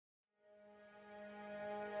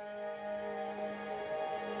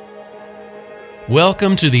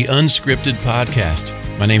Welcome to the Unscripted podcast.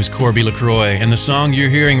 My name's Corby LaCroix, and the song you're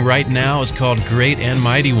hearing right now is called Great and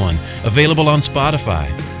Mighty One, available on Spotify,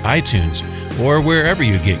 iTunes, or wherever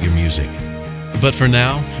you get your music. But for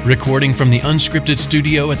now, recording from the Unscripted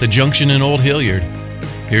studio at the Junction in Old Hilliard,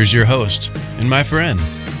 here's your host and my friend,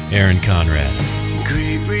 Aaron Conrad.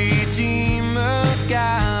 Great Redeemer,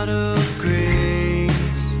 God of grace.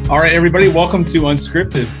 All right, everybody, welcome to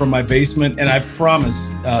Unscripted from my basement, and I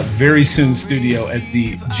promise very soon studio at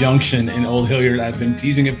the Junction in Old Hilliard. I've been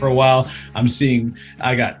teasing it for a while.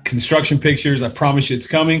 I got construction pictures. I promise you it's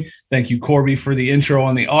coming. Thank you, Corby, for the intro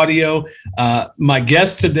on the audio. My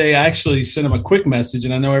guest today, I actually sent him a quick message,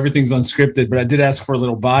 and I know everything's unscripted, but I did ask for a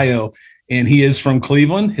little bio. And he is from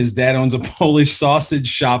Cleveland. His dad owns a Polish sausage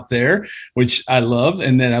shop there, which I love.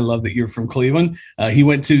 And then I love that you're from Cleveland. He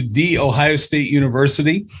went to The Ohio State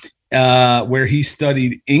University, where he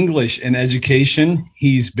studied English and education.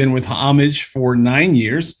 He's been with Homage for 9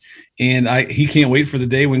 years. And he can't wait for the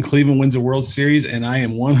day when Cleveland wins a World Series. And I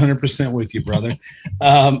am 100% with you, brother.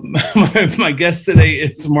 My guest today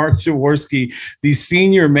is Mark Jaworski, the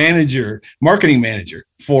senior marketing manager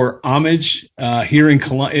for Homage here in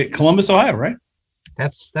Columbus, Ohio, right?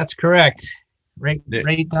 That's correct. Right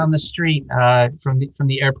down the street from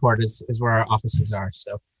the airport is where our offices are.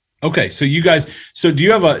 So. Okay, so you guys. So do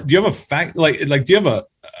you have a fact do you have a?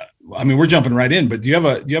 I mean, we're jumping right in, but do you have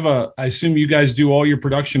a? I assume you guys do all your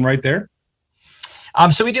production right there.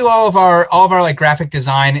 So we do all of our like graphic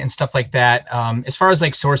design and stuff like that. As far as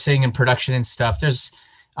like sourcing and production and stuff, there's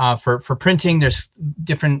for printing, there's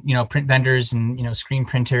different print vendors and screen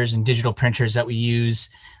printers and digital printers that we use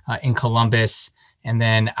in Columbus, and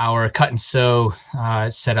then our cut and sew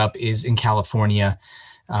setup is in California.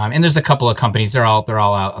 And there's a couple of companies. They're all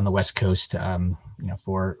out on the West Coast,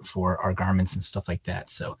 for our garments and stuff like that.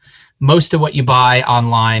 So most of what you buy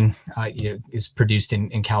online is produced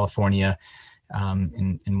in California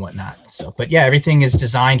and whatnot. So, but yeah, everything is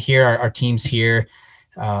designed here. Our team's here.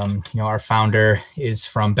 Our founder is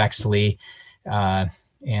from Bexley,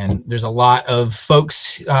 and there's a lot of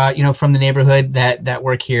folks, from the neighborhood that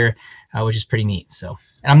work here, which is pretty neat. So,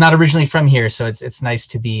 and I'm not originally from here, so it's nice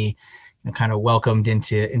to be kind of welcomed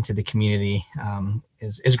into the community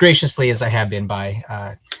as graciously as I have been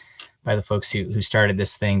by the folks who started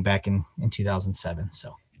this thing back in 2007.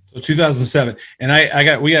 So 2007,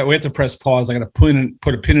 and we have to press pause. I got to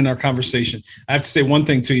put a pin in our conversation. I have to say one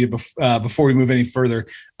thing to you before we move any further.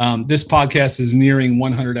 This podcast is nearing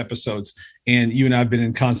 100 episodes, and you and I have been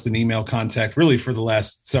in constant email contact really for the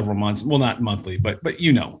last several months. Well, not monthly, but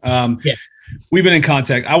yeah. We've been in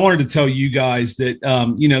contact. I wanted to tell you guys that,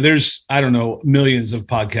 there's, millions of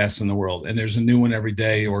podcasts in the world, and there's a new one every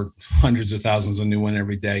day, or hundreds of thousands of new one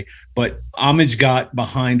every day. But Homage got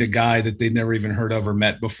behind a guy that they'd never even heard of or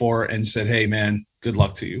met before and said, "Hey, man, good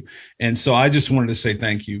luck to you." And so I just wanted to say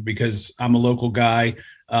thank you, because I'm a local guy.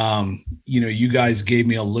 You guys gave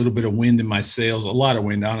me a little bit of wind in my sails, a lot of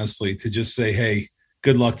wind, honestly, to just say, "Hey,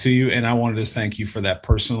 good luck to you." And I wanted to thank you for that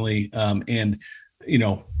personally.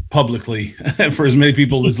 Publicly, for as many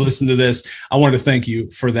people as listen to this, I want to thank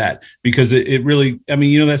you for that, because it really,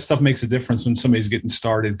 that stuff makes a difference when somebody's getting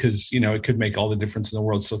started, because, it could make all the difference in the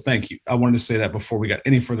world. So thank you. I wanted to say that before we got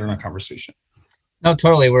any further in our conversation. No,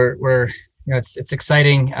 totally. We're it's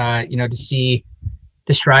exciting, to see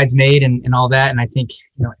the strides made and all that. And I think,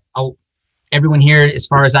 everyone here, as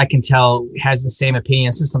far as I can tell, has the same opinion.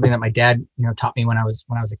 This is something that my dad, taught me when I was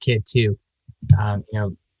a kid too.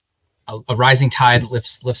 A rising tide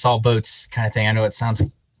lifts all boats, kind of thing. I know it sounds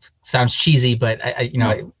cheesy, but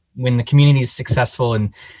when the community is successful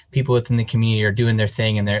and people within the community are doing their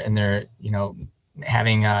thing and they're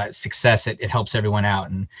having success, it helps everyone out.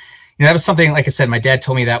 And that was something, like I said, my dad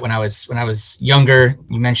told me that when I was younger.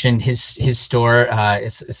 You mentioned his store.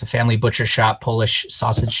 It's a family butcher shop, Polish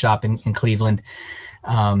sausage shop in Cleveland,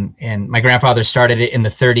 and my grandfather started it in the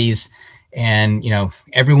 30s. And,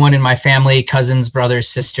 everyone in my family, cousins, brothers,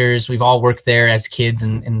 sisters, we've all worked there as kids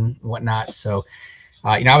and whatnot. So,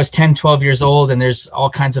 I was 10, 12 years old, and there's all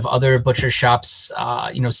kinds of other butcher shops,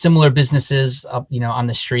 similar businesses up, on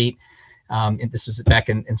the street. And this was back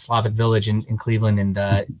in Slavic Village in Cleveland. And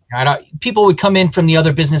people would come in from the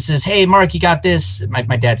other businesses. "Hey, Mark, you got this?"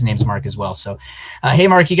 My dad's name's Mark as well. So, "Hey,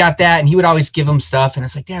 Mark, you got that?" And he would always give them stuff. And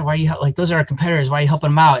it's like, "Dad, why are you those are our competitors. Why are you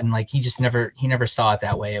helping them out?" And he just never saw it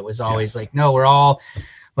that way. It was always like, "No, we're all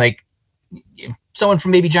like." Someone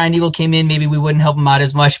from maybe Giant Eagle came in, maybe we wouldn't help them out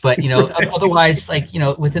as much, but otherwise,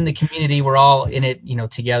 within the community, we're all in it,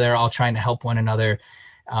 together, all trying to help one another.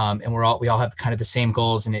 And we all have kind of the same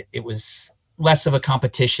goals, and it was less of a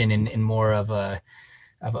competition and more of a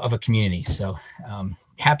community. So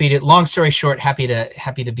long story short, happy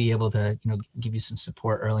to be able to, give you some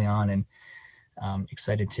support early on, and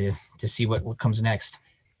excited to see what comes next.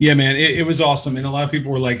 Yeah, man, it was awesome. And a lot of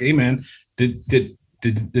people were like, hey man, did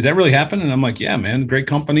that really happen? And I'm like, yeah, man, great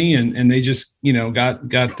company. And they just, got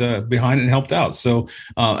behind it and helped out. So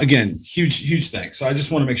again, huge thanks. So I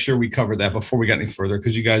just want to make sure we covered that before we got any further,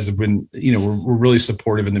 because you guys have been, we're really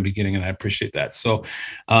supportive in the beginning, and I appreciate that. So,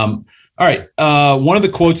 all right. One of the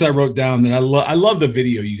quotes I wrote down that I love the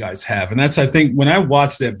video you guys have. And that's, I think when I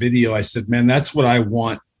watched that video, I said, man, that's what I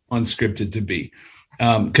want Unscripted to be.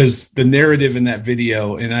 Because the narrative in that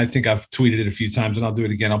video, and I think I've tweeted it a few times, and I'll do it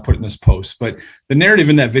again, I'll put it in this post, but the narrative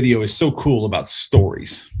in that video is so cool about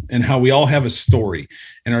stories and how we all have a story,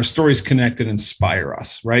 and our stories connect and inspire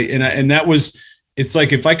us. Right. And that was, it's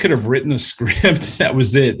like, if I could have written a script, that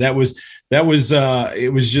was it. It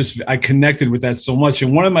was just, I connected with that so much.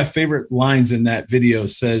 And one of my favorite lines in that video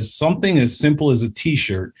says, something as simple as a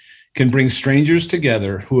t-shirt can bring strangers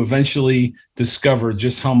together who eventually discover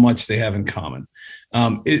just how much they have in common.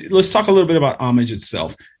 Let's talk a little bit about Homage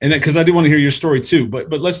itself, and because I do want to hear your story too. But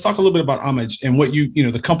let's talk a little bit about Homage and what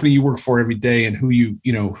the company you work for every day, and who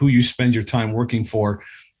you spend your time working for.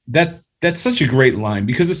 That's such a great line,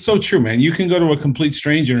 because it's so true, man. You can go to a complete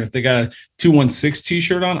stranger, and if they got a 216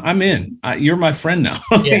 t-shirt on, I'm in. You're my friend now.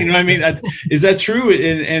 Yeah. You know what I mean? Is that true?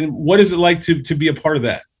 And what is it like to be a part of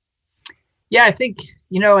that? Yeah, I think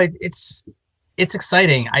it's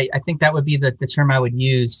exciting. I think that would be the term I would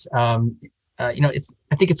use. I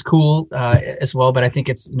think it's cool as well, but I think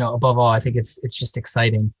it's, above all, I think it's just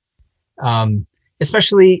exciting.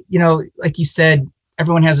 Especially, like you said,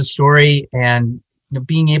 everyone has a story, and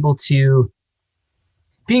being able to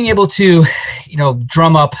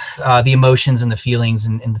drum up the emotions and the feelings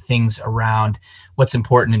and the things around what's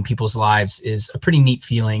important in people's lives is a pretty neat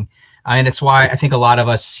feeling. And it's why I think a lot of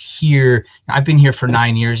us here, I've been here for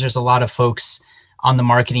 9 years. There's a lot of folks on the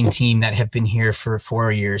marketing team that have been here for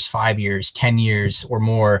 4 years, 5 years, 10 years or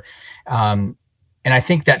more. And I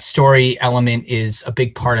think that story element is a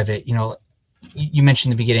big part of it. You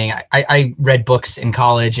mentioned in the beginning, I read books in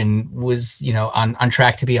college and was, on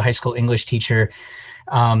track to be a high school English teacher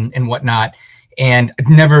and whatnot. And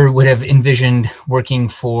never would have envisioned working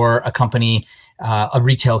for a company, a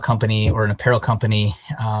retail company or an apparel company.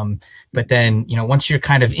 But then, once you're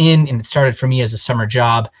kind of in, and it started for me as a summer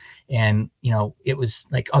job, and, it was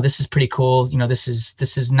like, oh, this is pretty cool. This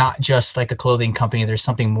is not just like a clothing company. There's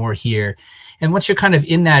something more here. And once you're kind of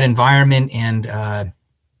in that environment, and,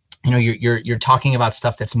 you're talking about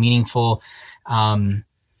stuff that's meaningful,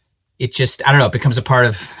 it just, I don't know, it becomes a part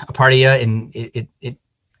of you. And it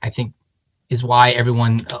I think is why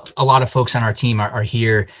a lot of folks on our team are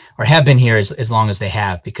here, or have been here as long as they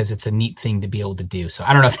have, because it's a neat thing to be able to do. So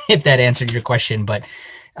I don't know if that answered your question, but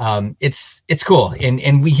it's cool.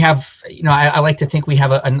 And we have, I like to think we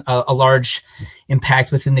have a large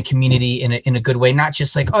impact within the community in a good way, not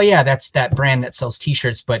just like, oh yeah, that's that brand that sells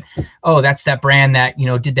t-shirts, but, oh, that's that brand that,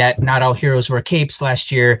 did that Not All Heroes Wear Capes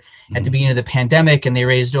last year at the beginning of the pandemic. And they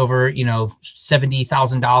raised over,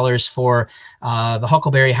 $70,000 for the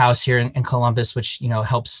Huckleberry House here in Columbus, which,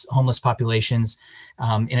 helps homeless populations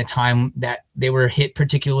in a time that they were hit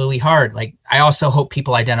particularly hard. Like, I also hope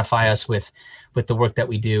people identify us with the work that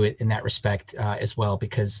we do in that respect as well,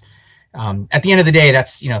 because at the end of the day,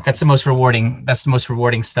 that's the most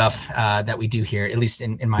rewarding stuff that we do here, at least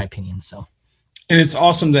in my opinion. So. And it's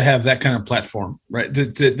awesome to have that kind of platform, right?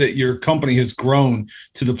 That your company has grown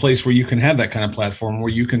to the place where you can have that kind of platform,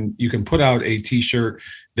 where you can put out a t-shirt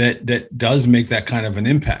that does make that kind of an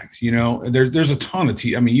impact. There's a ton of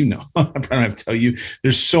I mean, I probably have to tell you,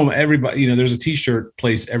 there's everybody, there's a t-shirt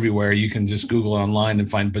place everywhere. You can just Google online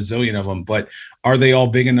and find a bazillion of them, but are they all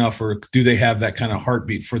big enough, or do they have that kind of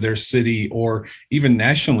heartbeat for their city, or even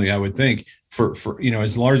nationally? I would think for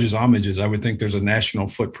as large as Homage is, I would think there's a national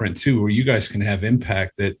footprint too, where you guys can have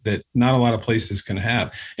impact that not a lot of places can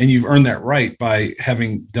have. And you've earned that right by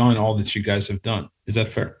having done all that you guys have done. Is that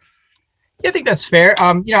fair? Yeah, I think that's fair.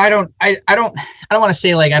 I don't want to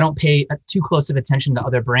say like I don't pay too close of attention to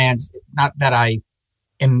other brands. Not that I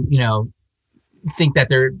am, think that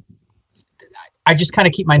I just kind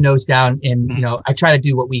of keep my nose down, and I try to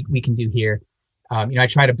do what we can do here. I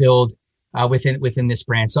try to build within this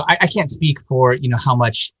brand. So I can't speak for how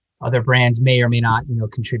much other brands may or may not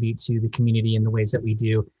contribute to the community in the ways that we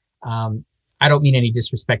do. I don't mean any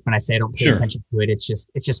disrespect when I say I don't pay attention to it. It's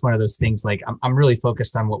just one of those things. Like I'm really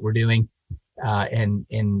focused on what we're doing,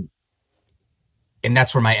 and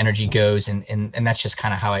that's where my energy goes, and that's just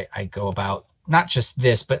kind of how I go about not just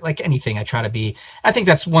this, but like anything. I try to be. I think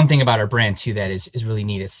that's one thing about our brand too that is really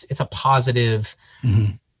neat. It's a positive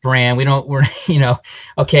brand. We're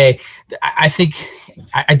okay. I think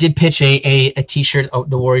I did pitch a t-shirt. Oh,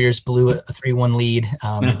 the Warriors blew a 3-1 lead.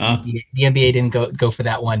 The NBA didn't go for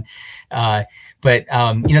that one. But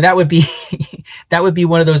that would be that would be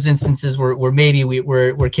one of those instances where maybe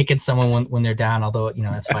we're kicking someone when they're down, although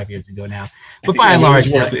that's 5 years ago now. But by and large,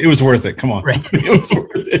 it was worth it. Come on. Right. It was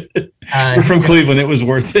worth it. We're from Cleveland. It was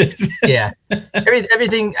worth it. Yeah.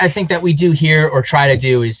 Everything I think that we do here or try to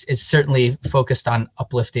do is certainly focused on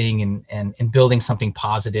uplifting and building something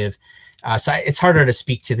positive. So it's harder to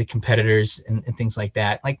speak to the competitors and things like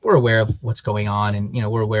that. Like, we're aware of what's going on, and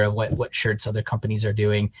we're aware of what shirts other companies are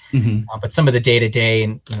doing. But some of the day-to-day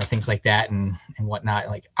and things like that and whatnot,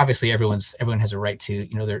 like, obviously everyone has a right to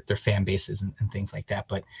their fan bases and things like that.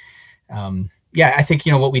 But yeah, I think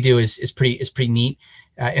what we do is pretty neat.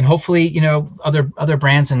 And hopefully other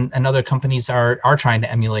brands and other companies are trying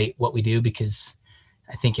to emulate what we do, because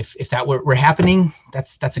I think if that were happening,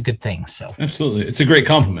 that's a good thing. So absolutely, it's a great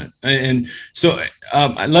compliment. And so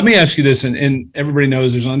let me ask you this, and everybody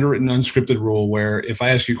knows there's an underwritten unscripted rule where if I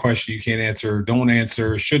ask you a question you can't answer, don't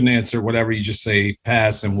answer, shouldn't answer, whatever, you just say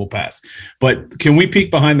pass and we'll pass. But can we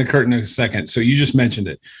peek behind the curtain a second? So you just mentioned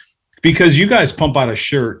it, because you guys pump out a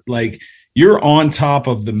shirt, like, you're on top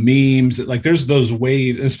of the memes. Like, there's those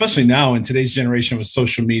waves, especially now in today's generation with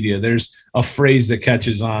social media. There's a phrase that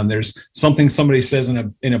catches on. There's something somebody says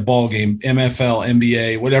in a ball game, MFL,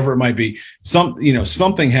 NBA, whatever it might be.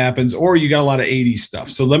 Something happens, or you got a lot of 80s stuff.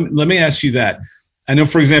 So let me ask you that. I know,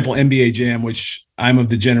 for example, NBA Jam, which I'm of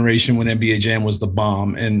the generation when NBA Jam was the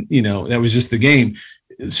bomb, and that was just the game.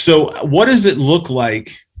 So what does it look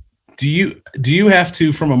like? Do you have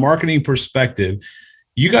to, from a marketing perspective,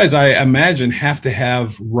 you guys, I imagine, have to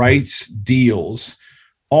have rights deals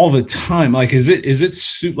all the time? Like, is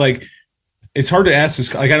it like, it's hard to ask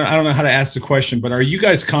this. Like, I don't know how to ask the question, but are you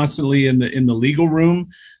guys constantly in the legal room,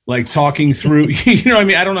 like, talking through, what I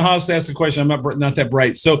mean? I don't know how else to ask the question. I'm not that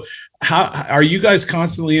bright. So how are you guys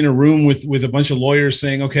constantly in a room with a bunch of lawyers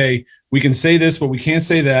saying, okay, we can say this, but we can't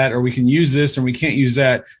say that, or we can use this and we can't use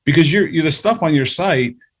that? Because you're the stuff on your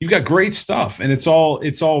site, you've got great stuff, and it's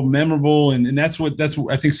all memorable. And that's what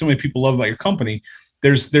I think so many people love about your company.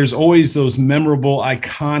 There's always those memorable,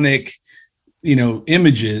 iconic,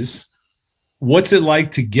 images. What's it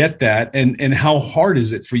like to get that? And how hard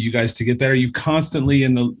is it for you guys to get that? Are you constantly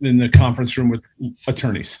in the conference room with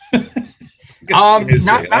attorneys? Not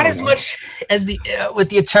as much as with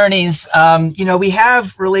the attorneys. We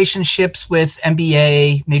have relationships with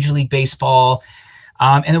NBA, Major League Baseball.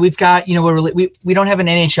 And then we've got, we don't have an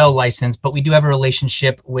NHL license, but we do have a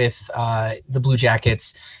relationship with the Blue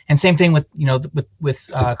Jackets, and same thing with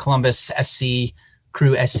Columbus SC,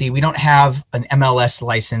 Crew SC. We don't have an MLS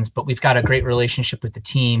license, but we've got a great relationship with the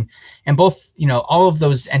team, and both, all of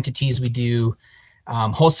those entities, we do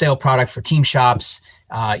wholesale product for team shops,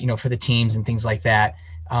 for the teams and things like that.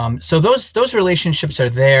 So those relationships are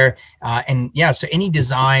there, and yeah, so any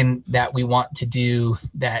design that we want to do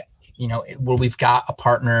that, where we've got a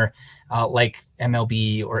partner like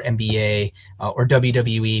MLB or NBA or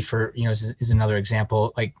WWE for, is another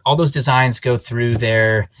example. Like, all those designs go through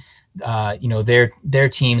their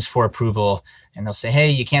teams for approval, and they'll say, hey,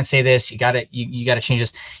 you can't say this, you got to change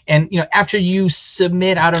this. And, after you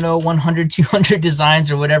submit, 100, 200 designs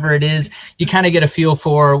or whatever it is, you kind of get a feel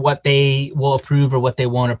for what they will approve or what they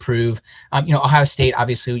won't approve. Ohio State,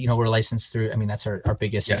 obviously, we're licensed through, that's our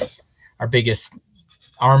biggest, yes. Our biggest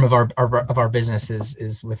arm of our business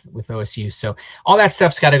is with OSU. So all that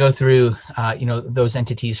stuff's got to go through, those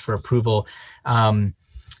entities for approval.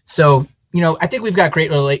 So, I think we've got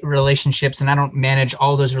great relationships, and I don't manage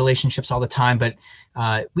all those relationships all the time, but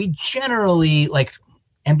we generally, like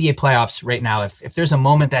NBA playoffs right now, if there's a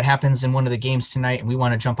moment that happens in one of the games tonight and we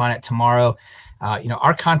want to jump on it tomorrow,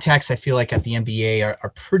 our contacts, I feel like at the NBA are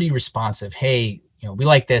pretty responsive. Hey, we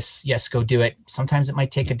like this. Yes, go do it. Sometimes it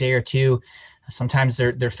might take a day or two. Sometimes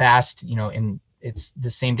they're fast, and it's the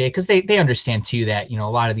same day, because they understand too that, a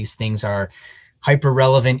lot of these things are hyper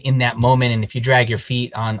relevant in that moment. And if you drag your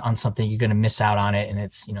feet on something, you're going to miss out on it. And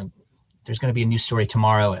it's, there's going to be a new story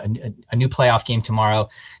tomorrow, a new playoff game tomorrow,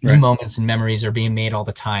 right. New moments and memories are being made all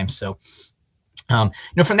the time. So, from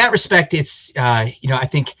that respect, it's, I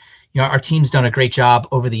think, our team's done a great job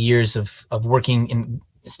over the years of working in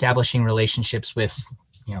establishing relationships with,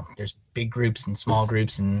 there's big groups and small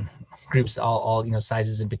groups and groups, all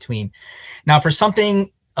sizes in between. Now, for something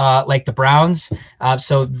like the Browns,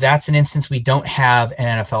 so that's an instance we don't have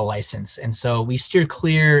an NFL license, and so we steer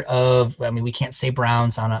clear of. We can't say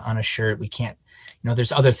Browns on a shirt. We can't.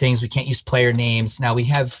 There's other things. We can't use player names. Now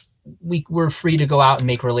we're free to go out and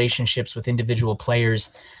make relationships with individual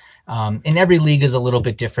players, And every league is a little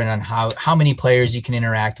bit different on how many players you can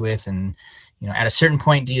interact with. And, at a certain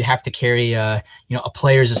point, do you have to carry a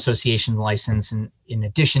players association license in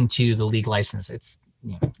addition to the league license? It's,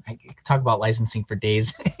 I could talk about licensing for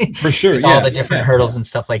days. For sure. All the different hurdles and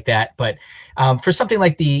stuff like that. But for something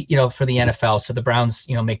like for the NFL, so the Browns,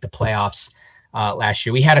 make the playoffs last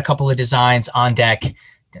year, we had a couple of designs on deck.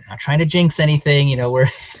 They're not trying to jinx anything, where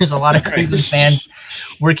there's a lot of Cleveland fans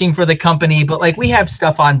working for the company, but like we have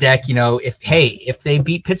stuff on deck, if they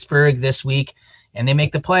beat Pittsburgh this week and they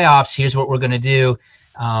make the playoffs, here's what we're going to do.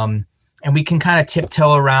 And we can kind of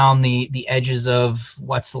tiptoe around the edges of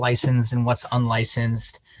what's licensed and what's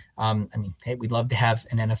unlicensed. Hey, we'd love to have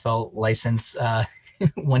an NFL license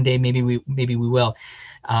one day. Maybe we will.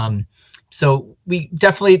 So we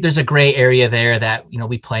definitely, there's a gray area there that,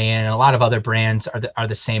 we play in, and a lot of other brands are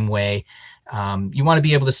the same way. You want to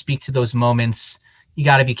be able to speak to those moments. You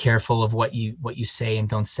got to be careful of what you say and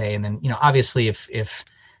don't say. And then, obviously if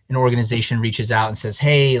an organization reaches out and says,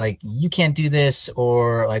 hey, like you can't do this,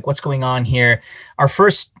 or like what's going on here, our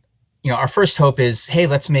first hope is, hey,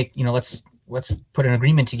 let's make, let's put an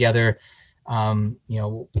agreement together.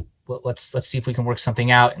 Let's see if we can work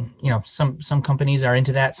something out. And, some companies are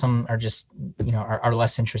into that. Some are just, are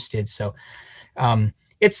less interested. So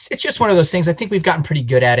it's just one of those things. I think we've gotten pretty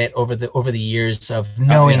good at it over the years of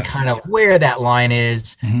knowing kind of where that line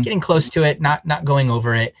is, getting close to it, not going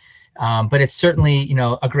over it. But it's certainly,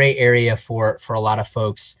 a gray area for a lot of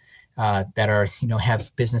folks that are,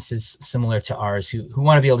 have businesses similar to ours who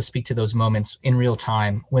want to be able to speak to those moments in real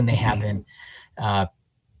time when they happen.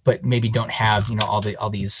 But maybe don't have, all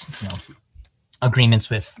these, agreements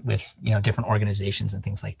with different organizations and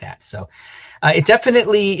things like that. So it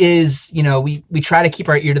definitely is, we try to keep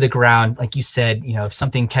our ear to the ground. Like you said, if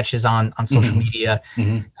something catches on social media,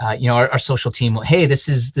 our social team will, hey, this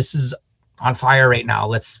is on fire right now.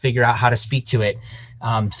 Let's figure out how to speak to it.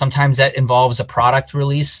 Sometimes that involves a product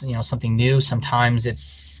release, something new. Sometimes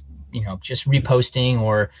it's, just reposting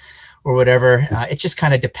or whatever. It just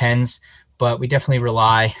kind of depends. But we definitely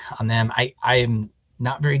rely on them. I'm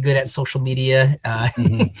not very good at social media.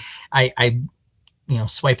 I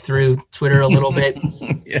swipe through Twitter a little bit,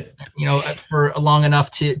 for long enough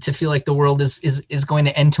to feel like the world is going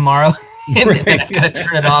to end tomorrow, and then I gotta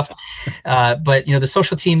turn it off. But the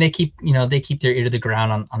social team, they keep their ear to the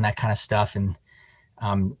ground on that kind of stuff, and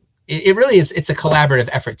it really is. It's a collaborative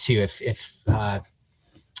effort too. If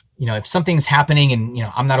something's happening and,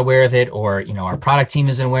 I'm not aware of it, or, our product team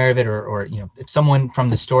isn't aware of it, or, if someone from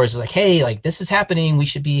the stores is like, hey, like this is happening, we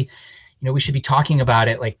should be talking about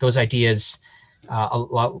it. Like those ideas a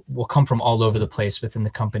lot will come from all over the place within the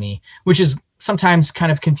company, which is sometimes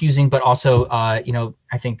kind of confusing, but also, I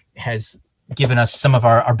think has given us some of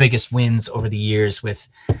our biggest wins over the years with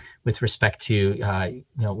respect to,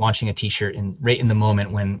 launching a t-shirt right in the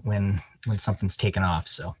moment when something's taken off.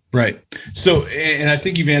 So, right. So, and I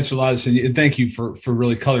think you've answered a lot of this, and thank you for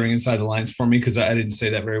really coloring inside the lines for me, because I didn't say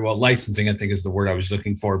that very well. Licensing, I think, is the word I was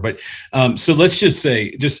looking for. But so let's just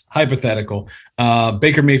say, just hypothetical,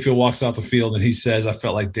 Baker Mayfield walks out the field and he says, I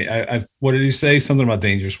felt like, what did he say? Something about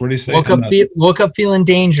dangerous. What did he say? Woke up feeling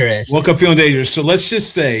dangerous. Woke up feeling dangerous. So let's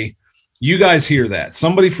just say you guys hear that.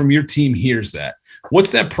 Somebody from your team hears that.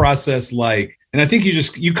 What's that process like? And I think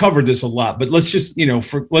you covered this a lot, but let's just,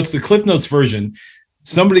 what's the Cliff Notes version?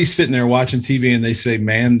 Somebody's sitting there watching TV and they say,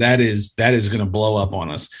 man, that is going to blow up on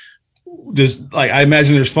us. I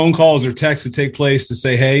imagine there's phone calls or texts that take place to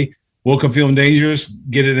say, hey, woke up feeling dangerous,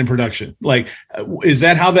 get it in production. Like, is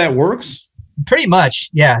that how that works? Pretty much.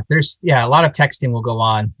 Yeah. There's a lot of texting will go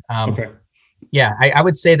on. Okay. Yeah. I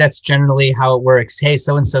would say that's generally how it works. Hey,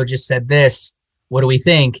 so-and-so just said this, what do we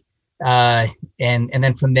think? And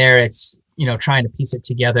then from there, it's, trying to piece it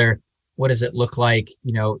together. What does it look like?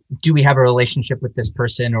 Do we have a relationship with this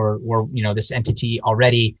person or this entity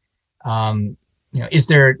already? Is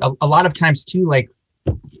there a lot of times too, like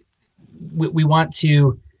we want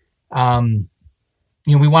to,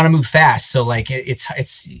 we want to move fast. So like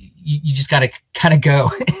it's you just got to kind of go.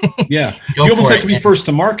 Yeah. You almost have to be first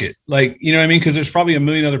to market. Like, you know what I mean? Because there's probably a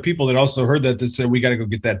million other people that also heard that said, we got to go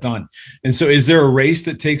get that done. And so is there a race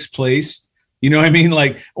that takes place? You know what I mean?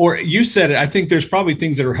 Like, or you said it, I think there's probably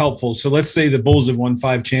things that are helpful. So let's say the Bulls have won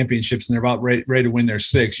 5 championships and they're about ready to win their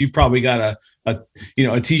 6th. You've probably got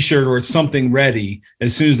a t-shirt or something ready.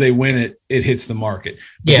 As soon as they win it, it hits the market.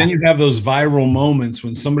 But then you have those viral moments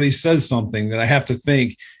when somebody says something that I have to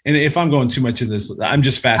think. And if I'm going too much in this, I'm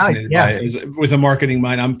just fascinated by it. With a marketing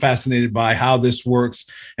mind, I'm fascinated by how this works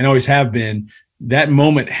and always have been. That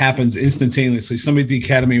moment happens instantaneously. Somebody at the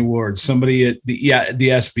Academy Awards, somebody at the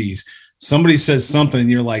ESPYs, somebody says something and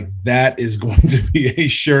you're like, that is going to be a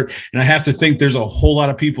shirt. And I have to think there's a whole lot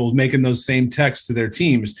of people making those same texts to their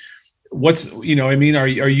teams. What's, you know, I mean, are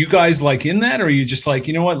you guys like in that, or are you just like,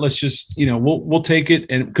 you know what, let's just, you know, we'll take it.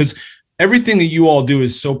 And because everything that you all do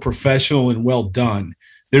is so professional and well done.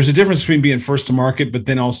 There's a difference between being first to market, but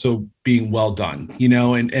then also being well done, you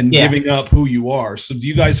know, and giving up who you are. So do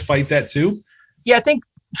you guys fight that too? Yeah, I think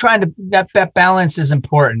trying to, that balance is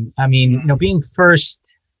important. I mean, you know, being first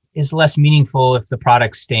is less meaningful if the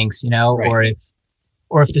product stinks, you know, right.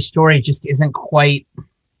 or if the story just isn't quite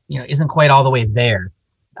all the way there.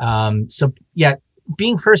 So yeah,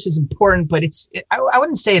 being first is important, but I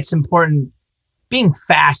wouldn't say it's important. Being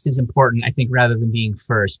fast is important, I think, rather than being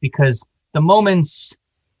first, because the moments,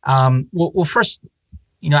 well, first,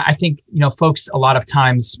 you know, I think, you know, folks a lot of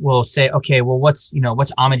times will say, okay, well, what's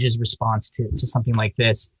Homage's response to something like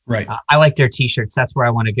this? Right. I like their t-shirts. That's where I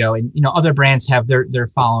want to go. And, you know, other brands have their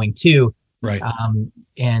following too. Right.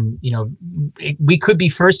 And, you know, we could be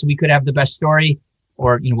first, we could have the best story,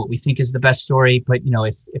 or, you know, what we think is the best story. But, you know,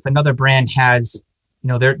 if another brand has, you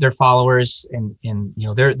know, their followers and, you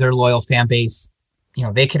know, their loyal fan base, you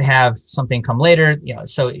know, they could have something come later, you know,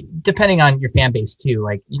 so depending on your fan base too,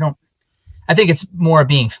 like, I think it's more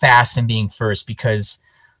being fast and being first, because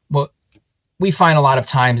what we find a lot of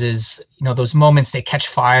times is, you know, those moments, they catch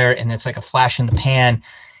fire and it's like a flash in the pan.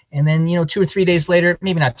 And then, you know, 2 or 3 days later,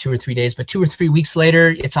 maybe not 2 or 3 days, but 2 or 3 weeks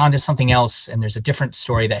later, it's on to something else. And there's a different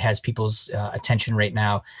story that has people's attention right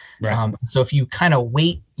now. Right. So if you kind of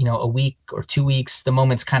wait, you know, a week or 2 weeks, the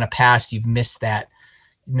moment's kind of passed, you've missed that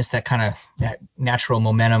kind of that natural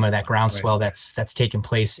momentum or that groundswell that's taken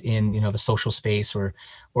place in, you know, the social space or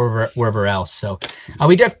wherever else. So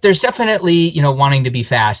there's definitely, you know, wanting to be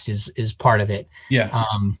fast is part of it. Yeah.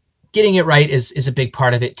 Getting it right is a big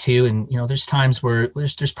part of it too. And, you know, there's times where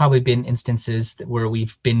there's probably been instances where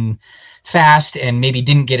we've been fast and maybe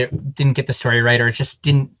didn't get the story right, or it just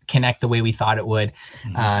didn't connect the way we thought it would.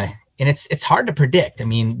 Mm-hmm. And it's hard to predict. I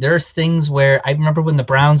mean, there's things where I remember when the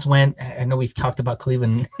Browns went, I know we've talked about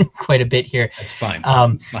Cleveland quite a bit here. That's fine.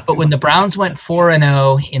 But when the Browns went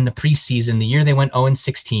 4-0 in the preseason, the year they went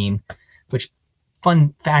 0-16, which,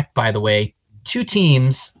 fun fact, by the way, 2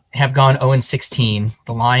 teams have gone 0-16,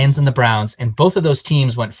 the Lions and the Browns, and both of those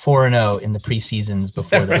teams went 4-0 in the preseasons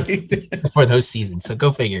before those seasons. So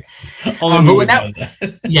go figure. But when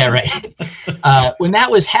yeah, right. When that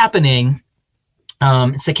was happening,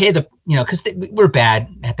 it's like, hey, because we're bad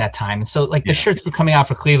at that time. And so like the shirts were coming out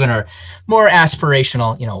for Cleveland are more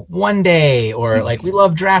aspirational, you know, one day, or like, we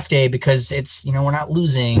love draft day because it's, you know, we're not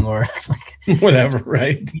losing, or it's like whatever.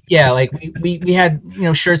 Right. Yeah. Like we had, you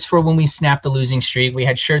know, shirts for when we snapped the losing streak. We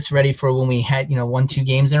had shirts ready for when we had, you know, 1-2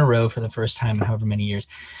 games in a row for the first time in however many years.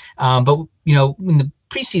 But, you know, when the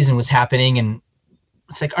preseason was happening, and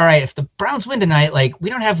it's like, all right, if the Browns win tonight, like,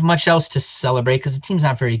 we don't have much else to celebrate because the team's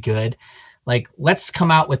not very good. Like, let's come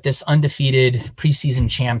out with this undefeated preseason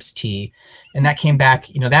champs tee. And that came back,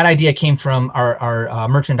 you know, that idea came from our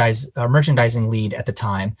merchandising lead at the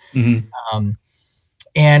time. Mm-hmm.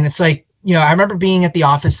 And it's like, you know, I remember being at the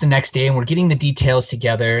office the next day and we're getting the details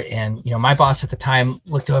together. And, you know, my boss at the time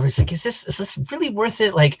looked over, he's like, is this really worth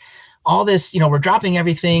it? Like, all this, you know, we're dropping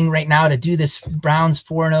everything right now to do this Browns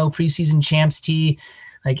 4-0 preseason champs tee.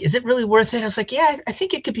 Like, is it really worth it? I was like, yeah, I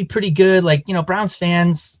think it could be pretty good. Like, you know, Browns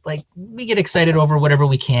fans, like, we get excited over whatever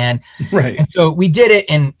we can. Right. And so we did it,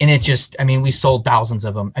 and it just, I mean, we sold thousands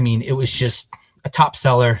of them. I mean, it was just a top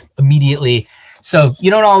seller immediately. So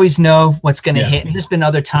you don't always know what's going to hit. And there's been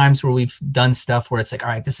other times where we've done stuff where it's like, all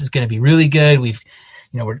right, this is going to be really good. We've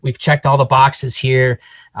checked all the boxes here.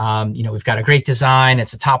 You know, we've got a great design.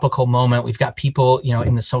 It's a topical moment. We've got people, you know,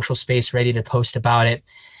 in the social space ready to post about it.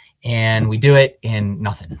 And we do it, and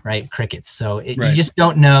nothing, right? Crickets. So you just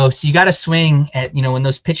don't know. So you got to swing at, you know, when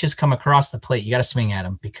those pitches come across the plate, you got to swing at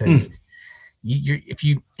them, because if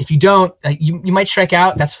you don't, you might strike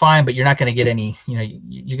out. That's fine, but you're not going to get any. You know,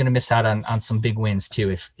 you're going to miss out on some big wins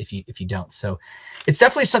too if you don't. So it's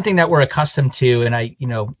definitely something that we're accustomed to. And I, you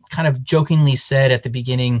know, kind of jokingly said at the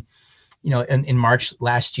beginning, you know, in March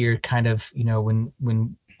last year, kind of, you know,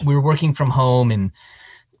 when we were working from home and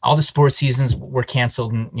all the sports seasons were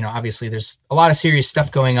canceled, and, you know, obviously there's a lot of serious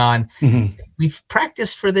stuff going on. Mm-hmm. We've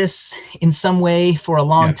practiced for this in some way for a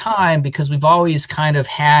long time, because we've always kind of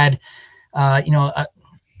had, you know,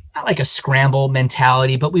 not like a scramble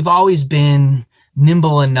mentality, but we've always been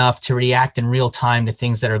nimble enough to react in real time to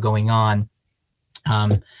things that are going on.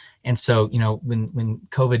 And so, you know, when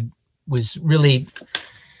COVID was really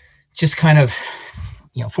just kind of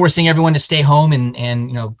forcing everyone to stay home and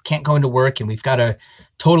can't go into work, and we've got to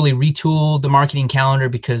totally retool the marketing calendar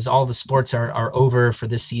because all the sports are over for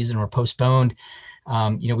this season or postponed.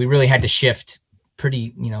 We really had to shift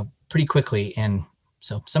pretty quickly, and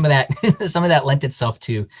so some of that lent itself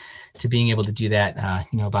to being able to do that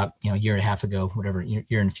about a year and a half ago, whatever,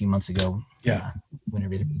 year and a few months ago, when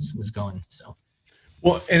everything was going. So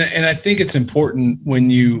well, and I think it's important when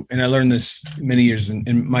and I learned this many years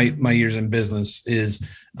in my years in business is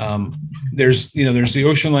there's the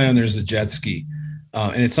ocean liner and there's the jet ski.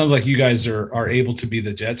 And it sounds like you guys are able to be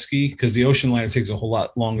the jet ski, because the ocean liner takes a whole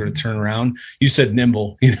lot longer to turn around. You said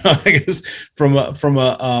nimble, I guess from a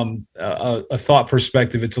thought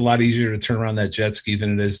perspective, it's a lot easier to turn around that jet ski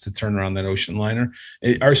than it is to turn around that ocean liner.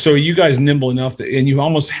 So are you guys nimble enough and you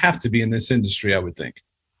almost have to be in this industry, I would think.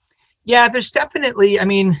 Yeah, there's definitely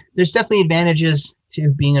advantages to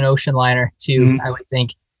being an ocean liner too. Mm-hmm. I would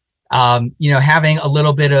think, having a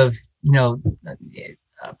little bit of,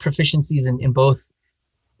 proficiencies in both,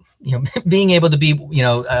 being able to be,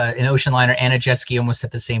 an ocean liner and a jet ski almost at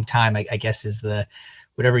the same time, I guess is the,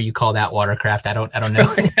 whatever you call that watercraft. I don't know. I don't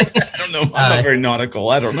know. I'm not very nautical.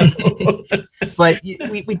 I don't know. But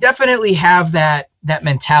we definitely have that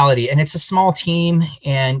mentality, and it's a small team,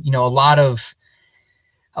 and,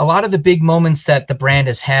 a lot of the big moments that the brand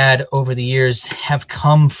has had over the years have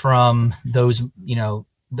come from those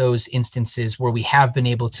instances where we have been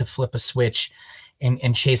able to flip a switch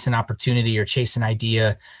and chase an opportunity or chase an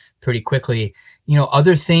idea pretty quickly.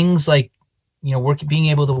 Other things like, being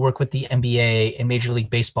able to work with the NBA and Major League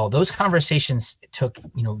Baseball, those conversations took,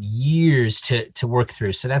 years to work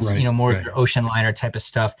through. So that's, more your ocean liner type of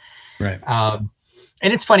stuff. Right.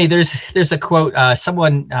 And it's funny, there's a quote,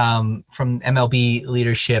 someone from MLB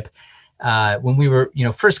leadership, when we were,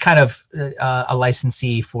 first kind of a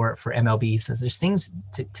licensee for MLB, says there's things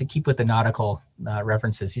to keep with the nautical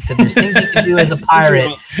references. He said there's things you can do as a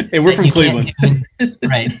pirate. Hey, we're from Cleveland.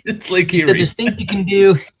 Right. It's Lake Erie. There's things you can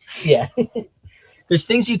do. Yeah. There's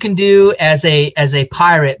things you can do as a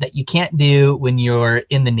pirate that you can't do when you're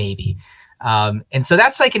in the Navy. And so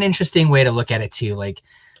that's like an interesting way to look at it too. Like,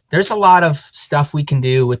 there's a lot of stuff we can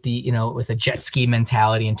do with with a jet ski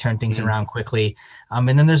mentality and turn things around quickly.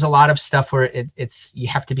 And then there's a lot of stuff where you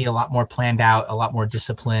have to be a lot more planned out, a lot more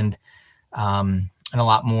disciplined, and a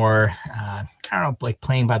lot more, I don't know, like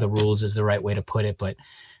playing by the rules is the right way to put it. But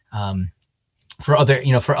for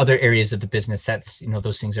other areas of the business, that's,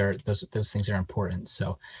 those things are important.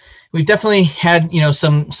 So we've definitely had,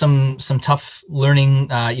 some tough learning,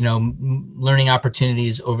 learning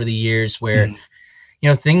opportunities over the years where,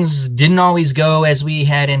 things didn't always go as we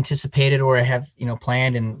had anticipated or have,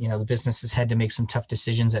 planned. And, the business has had to make some tough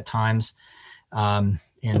decisions at times. And,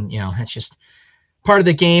 that's just part of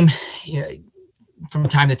the game from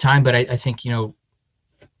time to time. But I think,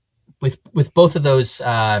 with both of those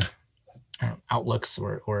outlooks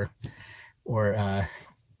or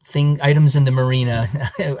items in the marina,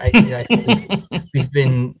 I think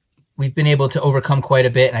we've been able to overcome quite a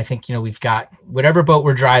bit. And I think, we've got whatever boat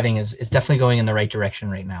we're driving is definitely going in the right direction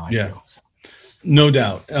right now. I feel, so. No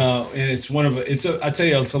doubt. And it's I tell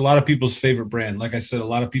you, it's a lot of people's favorite brand. Like I said, a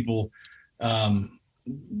lot of people,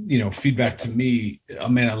 feedback to me, oh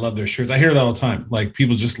man, I love their shirts. I hear that all the time. Like,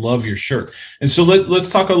 people just love your shirt. And so let's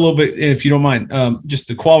talk a little bit, if you don't mind, just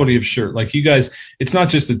the quality of shirt. Like, you guys, it's not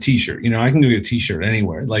just a t-shirt, I can do a t-shirt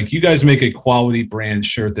anywhere. Like, you guys make a quality brand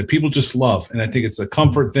shirt that people just love. And I think it's a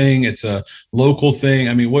comfort thing. It's a local thing.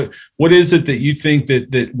 I mean, what is it that you think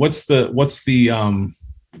that what's the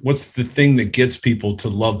thing that gets people to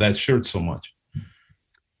love that shirt so much?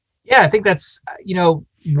 Yeah, I think that's,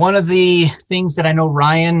 one of the things that I know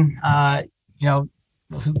Ryan,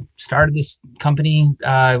 who started this company,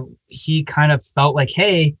 he kind of felt like,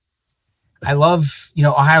 hey, I love,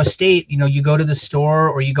 Ohio State. You go to the store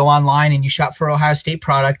or you go online and you shop for Ohio State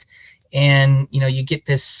product, and, you get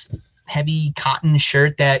this heavy cotton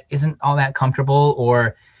shirt that isn't all that comfortable,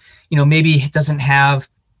 or, maybe it doesn't have,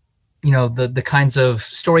 the kinds of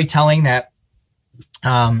storytelling that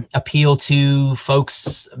appeal to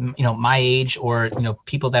folks, my age, or,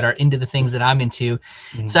 people that are into the things that I'm into.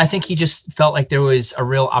 Mm-hmm. So I think he just felt like there was a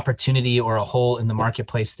real opportunity or a hole in the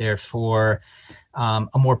marketplace there for a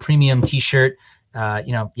more premium t-shirt.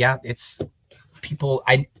 It's people,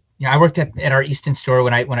 I worked at our Easton store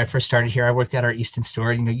when I first started here. I worked at our Easton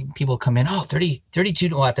store. People come in,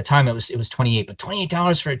 32. Well, at the time it was 28, but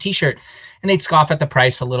 $28 for a t-shirt, and they'd scoff at the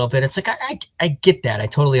price a little bit. It's like, I get that. I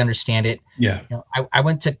totally understand it. Yeah. I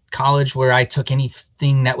went to college where I took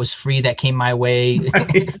anything that was free that came my way.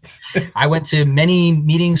 Right. I went to many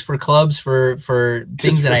meetings for clubs for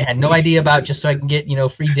things that I had no idea about, just so I can get,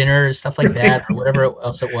 free dinner or stuff like that, or whatever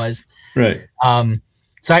else it was. Right.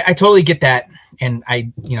 So I totally get that. And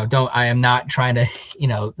I am not trying to,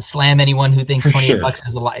 slam anyone who thinks 28 bucks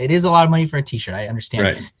is a lot. It is a lot of money for a t-shirt. I understand.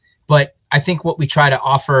 Right. But I think what we try to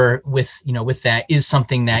offer with that is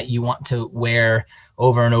something that you want to wear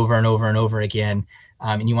over and over and over and over again.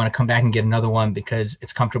 And you want to come back and get another one because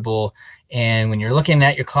it's comfortable. And when you're looking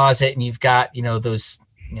at your closet and you've got, those,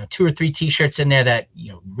 2 or 3 t-shirts in there that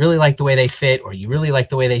really like the way they fit, or you really like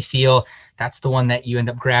the way they feel, that's the one that you end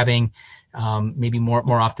up grabbing. Maybe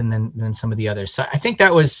more often than some of the others. So I think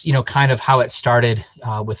that was, kind of how it started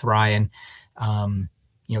with Ryan.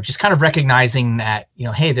 Just kind of recognizing that,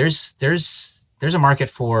 hey, there's a market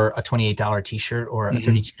for a $28 t-shirt or a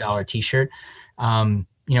 $32 t-shirt.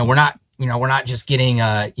 We're not just getting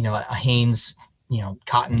a Hanes,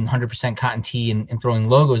 cotton, 100% cotton tee and throwing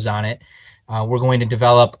logos on it. We're going to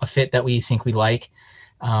develop a fit that we think we like.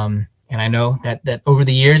 And I know that over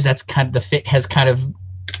the years, that's kind of the fit has kind of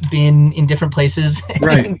been in different places,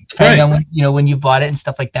 right? Depending on when you bought it and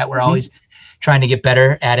stuff like that. We're always trying to get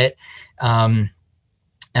better at it.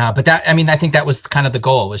 But I think that was kind of the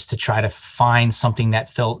goal, was to try to find something that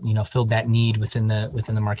filled that need within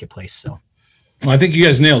the marketplace. So, well, I think you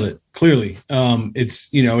guys nailed it clearly.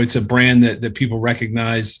 It's a brand that people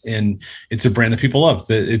recognize, and it's a brand that people love.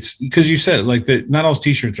 That it's because you said not all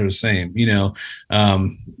t-shirts are the same. We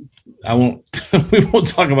won't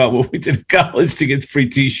talk about what we did in college to get free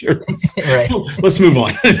t-shirts. Right. Let's move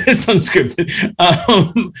on. It's unscripted.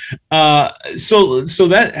 So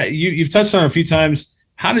that you've touched on it a few times.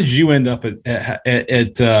 How did you end up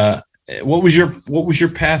at what was your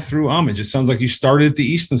path through Homage? It sounds like you started at the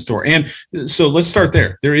Easton store. And so let's start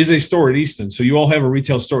there. There is a store at Easton. So you all have a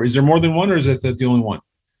retail store. Is there more than one, or is that the only one?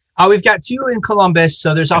 We've got 2 in Columbus.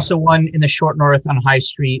 So there's also one in the Short North on High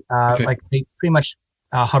Street, pretty much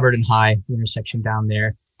Hubbard and High, the intersection down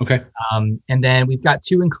there. Okay. And then we've got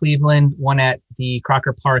 2 in Cleveland, one at the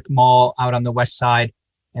Crocker Park Mall out on the west side,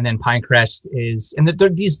 and then Pinecrest is, and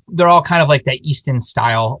they're all kind of like that Easton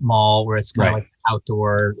style mall where it's kind of like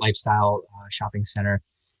outdoor lifestyle shopping center.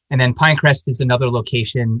 And then Pinecrest is another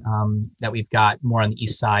location that we've got more on the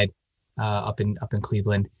east side, up in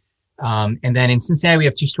Cleveland. And then in Cincinnati we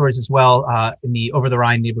have 2 stores as well, in the Over the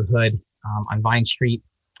Rhine neighborhood on Vine Street,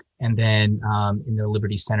 and then in the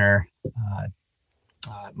Liberty Center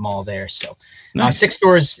mall there. So nice. 6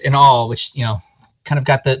 stores in all, which kind of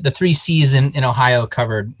got the 3 C's in Ohio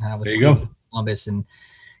covered. With there you go. Columbus and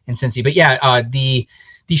Cincy. But yeah,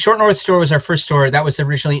 the Short North store was our first store. That was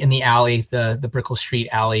originally in the alley, the Brickell Street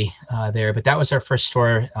alley there. But that was our first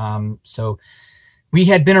store. So we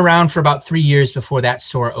had been around for about 3 years before that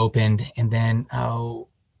store opened, and then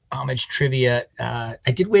Homage trivia.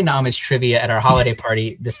 I did win Homage trivia at our holiday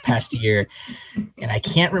party this past year, and I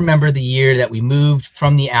can't remember the year that we moved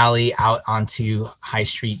from the alley out onto High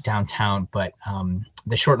Street downtown. But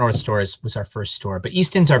the Short North store was our first store. But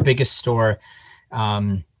Easton's our biggest store,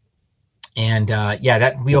 that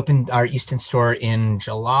we opened our Easton store in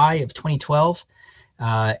July of 2012.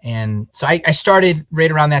 And so I started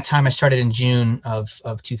right around that time. I started in June of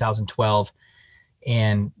 2012.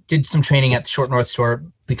 And did some training at the Short North store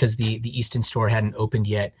because the Easton store hadn't opened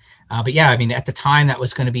yet. But yeah, at the time that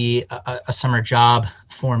was going to be a summer job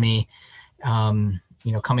for me.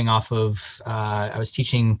 Coming off of I was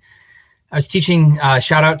teaching.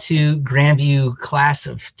 Shout out to Grandview class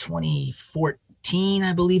of 2014,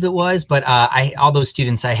 I believe it was. But all those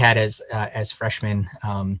students I had as freshmen.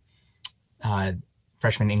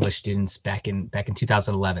 Freshman English students back in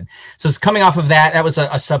 2011. So it's coming off of that. That was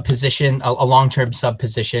a sub position, a long-term sub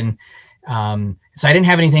position. So I didn't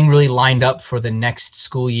have anything really lined up for the next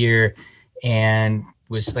school year, and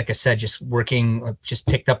was, like I said, just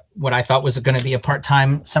picked up what I thought was going to be a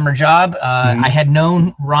part-time summer job. I had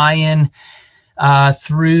known Ryan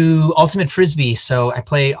through Ultimate Frisbee. So I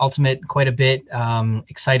play Ultimate quite a bit.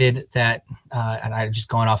 Excited that, and I'm just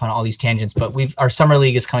going off on all these tangents, but our summer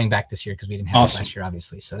league is coming back this year because we didn't have it last year,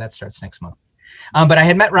 obviously. So that starts next month. But I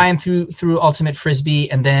had met Ryan through Ultimate Frisbee,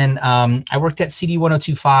 and then I worked at CD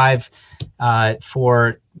 102.5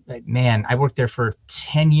 I worked there for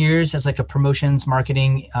 10 years as like a promotions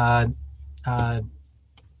marketing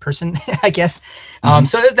person, I guess.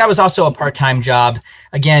 So that was also a part-time job.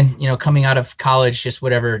 Again, coming out of college, just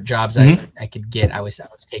whatever jobs I could get, I was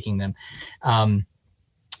taking them.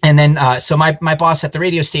 And then, so my boss at the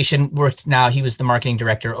radio station worked now. He was the marketing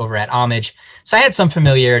director over at Homage. So I had some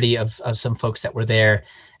familiarity of some folks that were there.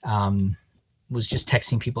 Was just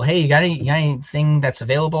texting people, hey, you got anything that's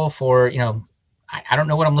available for, I don't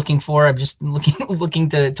know what I'm looking for. I'm just looking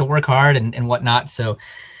to work hard and whatnot. So,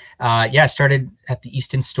 I started at the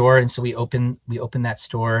Easton store. And so we opened that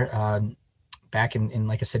store back in,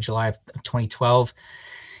 like I said, July of 2012.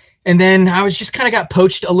 And then I was just kind of got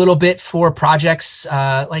poached a little bit for projects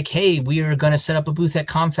like, hey, we are going to set up a booth at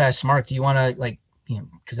ComFest. Mark, do you want to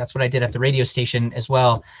because that's what I did at the radio station as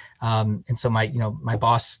well. And so my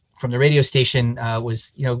boss from the radio station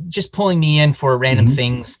was, just pulling me in for random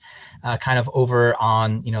things, kind of over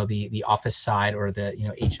on, the office side or the,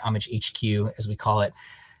 Homage HQ, as we call it.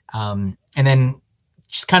 And then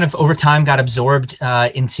just kind of over time got absorbed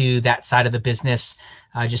into that side of the business,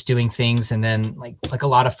 just doing things. And then like a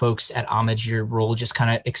lot of folks at Homage, your role just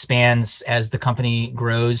kind of expands as the company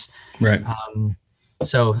grows. Right.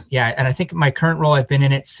 So yeah, and I think my current role, I've been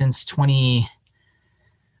in it since maybe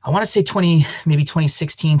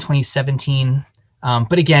 2016, 2017.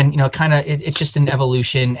 But again, kind of it's just an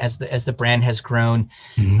evolution as the brand has grown.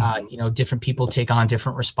 Different people take on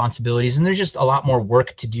different responsibilities, and there's just a lot more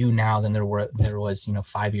work to do now than there was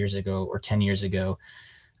 5 years ago or 10 years ago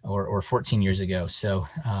or 14 years ago. So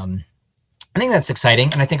I think that's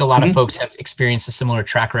exciting, and I think a lot of folks have experienced a similar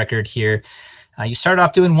track record here. You started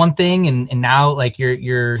off doing one thing, and now like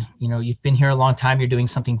you've been here a long time. You're doing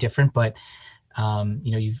something different, but everyone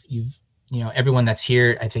that's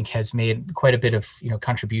here, I think, has made quite a bit of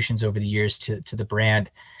contributions over the years to the brand,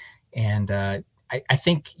 and I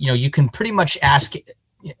think you can pretty much ask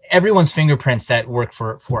everyone's fingerprints that work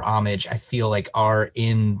for Homage. I feel like are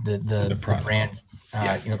in the brand,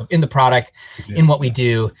 in the product, in what we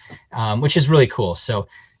do, which is really cool. So.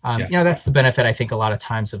 That's the benefit, I think, a lot of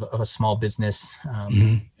times of a small business.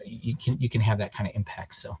 You can have that kind of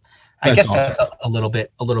impact. So I guess that's a little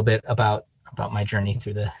bit about my journey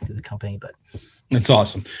through the company. But that's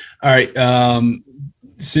awesome. All right.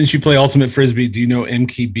 Since you play Ultimate Frisbee, do you know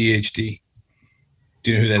MKBHD?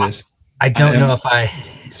 Do you know who that is? I don't know if I.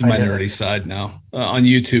 It's my nerdy side now. On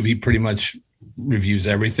YouTube, he pretty much reviews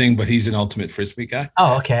everything, but he's an Ultimate Frisbee guy.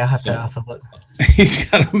 Oh, okay. I'll have to look. He's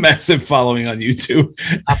got a massive following on YouTube.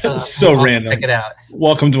 So random. Check it out.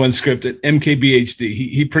 Welcome to Unscripted. MKBHD.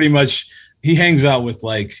 He pretty much hangs out with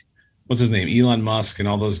what's his name, Elon Musk and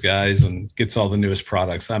all those guys, and gets all the newest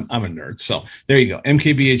products. I'm a nerd, so there you go.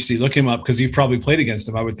 MKBHD. Look him up because you've probably played against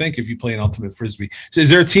him, I would think, if you play an Ultimate Frisbee. So is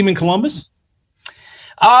there a team in Columbus?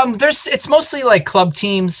 It's mostly like club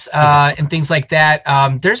teams and things like that.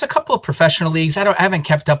 There's a couple of professional leagues. I haven't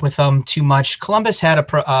kept up with them too much. Columbus had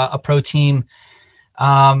a pro team.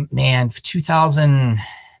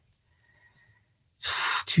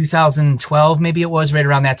 2012, maybe it was right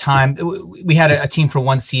around that time. We had a team for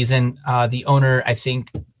one season. The owner, I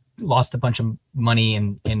think, lost a bunch of money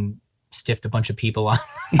and stiffed a bunch of people on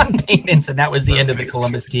payments, and that was the end of the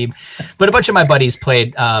Columbus team. But a bunch of my buddies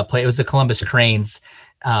played. It was the Columbus Cranes.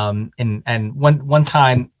 And one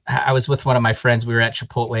time I was with one of my friends. We were at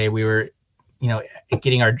Chipotle. We were,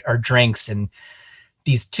 getting our drinks, and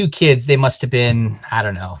these two kids, they must have been, I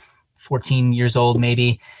don't know, 14 years old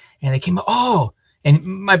maybe. And they came up, oh, and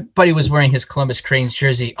my buddy was wearing his Columbus Cranes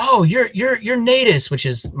jersey. Oh, you're Natus, which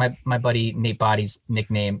is my buddy Nate Body's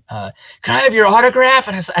nickname. Can I have your autograph?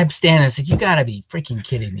 And I'm standing. I was like, you gotta be freaking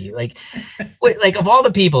kidding me! Like of all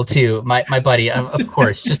the people too, my buddy, of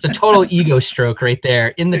course, just a total ego stroke right there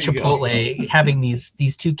in the Chipotle, having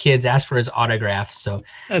these two kids ask for his autograph. So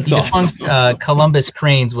that's awesome. Columbus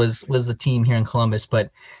Cranes was the team here in Columbus,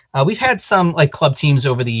 but. We've had some club teams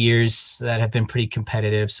over the years that have been pretty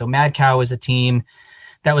competitive. So Mad Cow was a team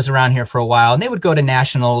that was around here for a while, and they would go to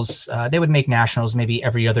nationals. They would make nationals maybe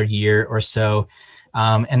every other year or so.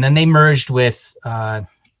 And then they merged with a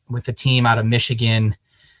team out of Michigan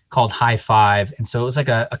called High Five. And so it was like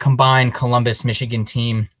a combined Columbus, Michigan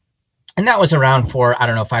team. And that was around for, I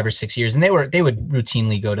don't know, 5 or 6 years. And they would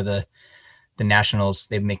routinely go to the nationals.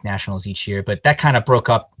 They would make nationals each year, but that kind of broke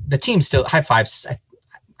up. The team still, High Five's,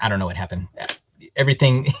 I don't know what happened.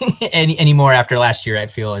 Everything anymore after last year, I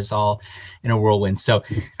feel, is all in a whirlwind. So,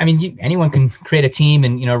 I mean, anyone can create a team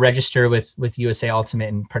and, register with USA Ultimate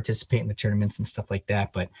and participate in the tournaments and stuff like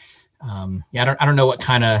that. But I don't know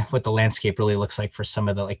what the landscape really looks like for some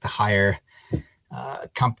of the higher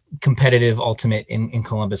competitive Ultimate in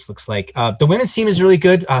Columbus looks like. The women's team is really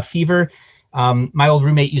good. Fever, my old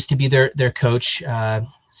roommate used to be their coach.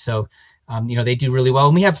 So They do really well.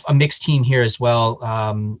 And we have a mixed team here as well.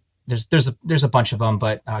 There's a bunch of them,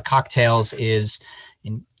 but Cocktails it's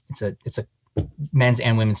a men's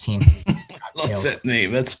and women's team. I love that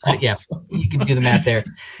name. That's awesome. Yeah, you can do the math there.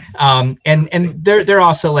 And they're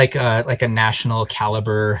also like a national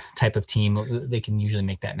caliber type of team. They can usually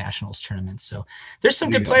make that nationals tournament. So there's some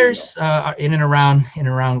good players in and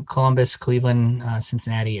around Columbus, Cleveland,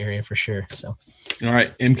 Cincinnati area for sure. So. All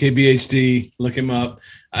right, MKBHD, look him up.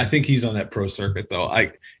 I think he's on that pro circuit though.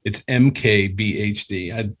 It's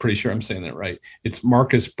MKBHD. I'm pretty sure I'm saying that right. It's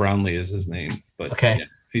Marcus Brownlee is his name, but okay. Yeah,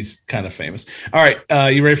 he's kind of famous. All right,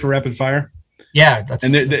 you ready for rapid fire? Yeah, that's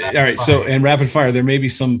all right. So, and rapid fire, there may be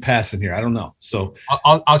some pass in here. I don't know. So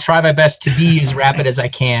I'll try my best to be as rapid as I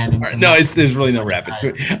can. Right, no, there's really no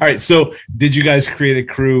rapid. All right. So, did you guys create a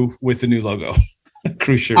crew with the new logo?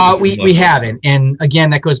 Crew shirt. We haven't, and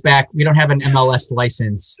again, that goes back. We don't have an MLS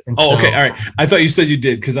license. And okay. All right. I thought you said you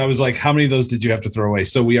did because I was like, how many of those did you have to throw away?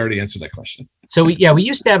 So we already answered that question. So we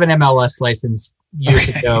used to have an MLS license years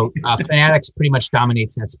ago. Fanatics pretty much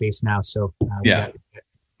dominates that space now. So we got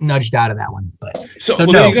nudged out of that one. But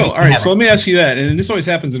there you go. All right. So let me ask you that. And this always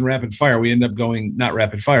happens in rapid fire. We end up going not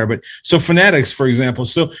rapid fire, but so Fanatics, for example.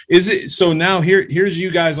 So now here's you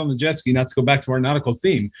guys on the jet ski, not to go back to our nautical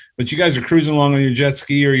theme, but you guys are cruising along on your jet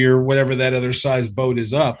ski or your whatever that other size boat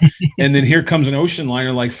is up. And then here comes an ocean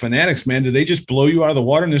liner like Fanatics, man. Do they just blow you out of the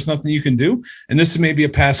water and there's nothing you can do? And this is maybe a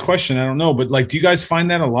past question. I don't know. But like, do you guys find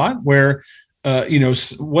that a lot where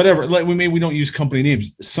whatever, like we don't use company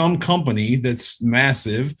names, some company that's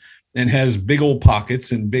massive and has big old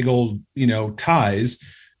pockets and big old, ties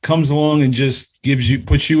comes along and just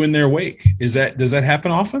puts you in their wake. Does that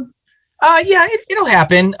happen often? Yeah, it'll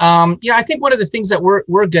happen. I think one of the things that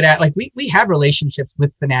we're good at, like we have relationships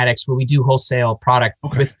with Fanatics where we do wholesale product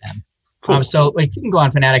with them. Cool. So like you can go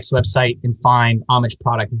on Fanatics website and find Homage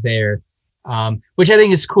product there, which I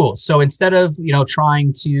think is cool. So instead of,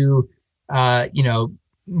 trying to,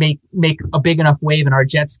 make a big enough wave in our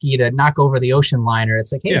jet ski to knock over the ocean liner.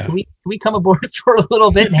 It's like, hey, can we come aboard for a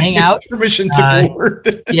little bit and hang out? Permission to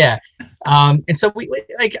board. Yeah. And so we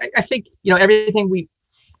like, I think, everything we're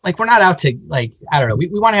not out to like, I don't know. We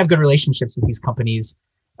want to have good relationships with these companies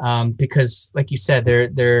because like you said, they're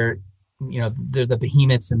the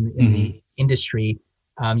behemoths in the industry.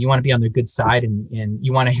 You want to be on their good side and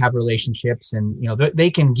you want to have relationships and, they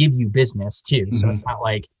can give you business too. So it's not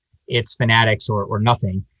like it's Fanatics or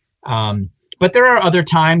nothing. But there are other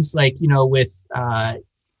times like, we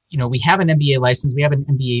have an NBA license. We have an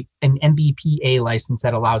NBPA license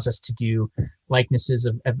that allows us to do likenesses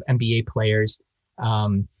of NBA players.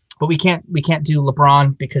 But we can't do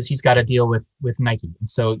LeBron because he's got to deal with Nike. And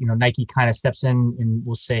so, Nike kind of steps in and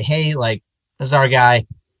will say, hey, like, this is our guy.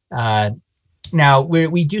 Now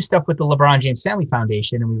we do stuff with the LeBron James Family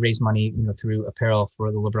Foundation and we raise money, through apparel for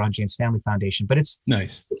the LeBron James Family Foundation, but it's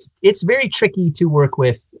nice. It's very tricky to work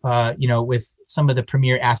with, with some of the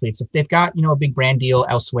premier athletes. If they've got, a big brand deal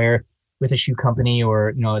elsewhere with a shoe company or,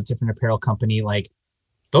 a different apparel company, like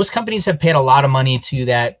those companies have paid a lot of money to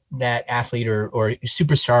that athlete or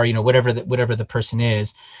superstar, whatever the person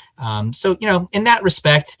is. So, in that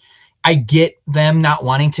respect, I get them not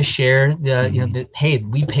wanting to share hey,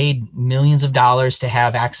 we paid millions of dollars to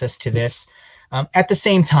have access to this. At the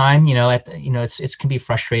same time, it can be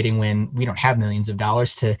frustrating when we don't have millions of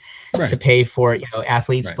dollars to pay for,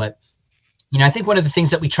 athletes. Right. But, I think one of the things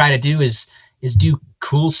that we try to do is do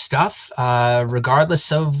cool stuff,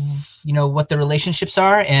 regardless of, what the relationships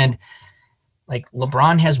are. And like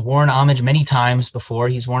LeBron has worn Homage many times before.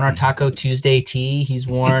 He's worn our Taco Tuesday tee. He's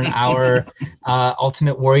worn our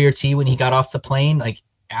Ultimate Warrior tee when he got off the plane. Like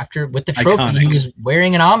after with the trophy, Iconic. He was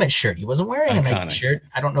wearing an Homage shirt. He wasn't wearing a Nike shirt.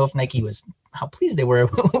 I don't know if Nike was how pleased they were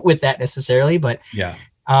with that necessarily, but yeah.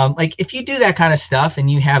 Like if you do that kind of stuff and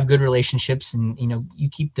you have good relationships and you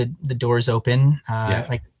keep the doors open,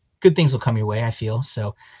 like good things will come your way. I feel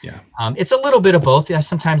so. Yeah. It's a little bit of both. Yeah.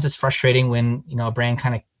 Sometimes it's frustrating when a brand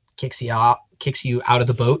kind of kicks you out of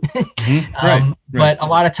the boat. But a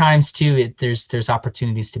lot of times too, there's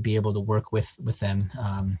opportunities to be able to work with them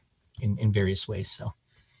in various ways. So,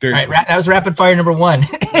 all right, cool. That was rapid fire number one.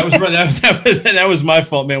 that was my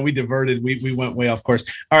fault, man. We diverted. We went way off course.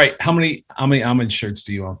 All right, how many Homage shirts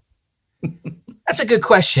do you own? That's a good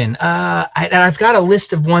question. I've got a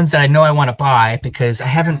list of ones that I know I want to buy because I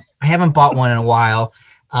haven't bought one in a while.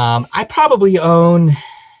 I probably own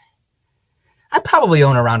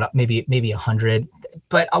around maybe 100,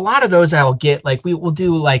 but a lot of those I'll get like we will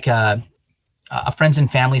do like a a friends and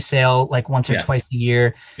family sale like once or Yes. twice a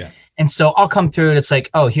year. Yes. And so I'll come through and it's like,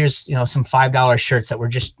 oh, here's, some $5 shirts that were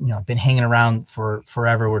just, been hanging around for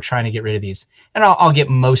forever. We're trying to get rid of these. And I'll get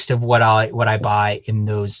most of what I buy in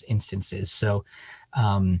those instances. So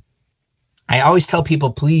I always tell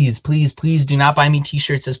people, please do not buy me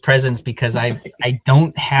t-shirts as presents because I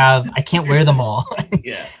can't wear them all.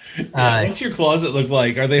 Yeah. What's your closet look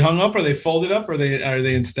like? Are they hung up? Are they folded up? Are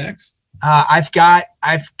they in stacks? I've got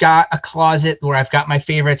a closet where I've got my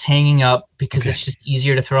favorites hanging up because it's just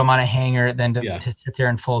easier to throw them on a hanger than to sit there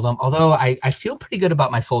and fold them. Although I feel pretty good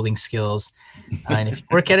about my folding skills. And if you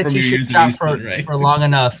work at a t-shirt shop for long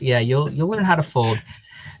enough, you'll learn how to fold.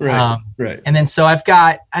 Right. Right. And then so I've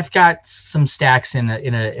got some stacks in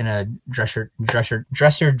a dresser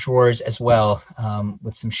drawers as well,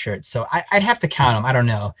 with some shirts. So I'd have to count them. I don't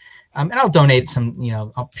know. And I'll donate some.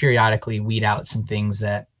 I'll periodically weed out some things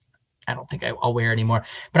that I don't think I'll wear anymore.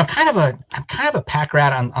 But I'm kind of a pack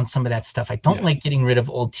rat on some of that stuff. I don't like getting rid of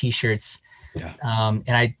old t-shirts. Yeah.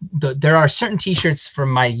 And there are certain t-shirts from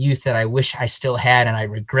my youth that I wish I still had, and I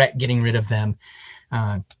regret getting rid of them.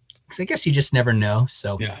 Because I guess you just never know.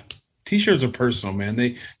 So yeah, t-shirts are personal, man.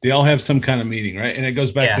 They all have some kind of meaning, right? And it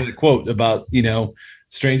goes back to the quote about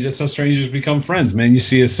that's how strangers become friends, man. You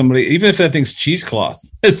see somebody, even if that thing's cheesecloth,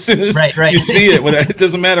 as soon as you see it, it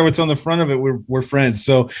doesn't matter what's on the front of it. We're friends.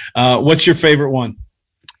 So, what's your favorite one?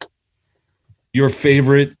 Your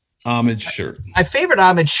favorite Homage shirt? My favorite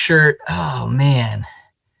Homage shirt. Oh man,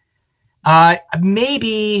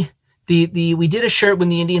 maybe we did a shirt when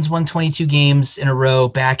the Indians won 22 games in a row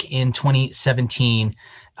back in 2017.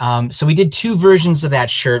 So we did two versions of that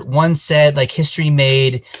shirt. One said like history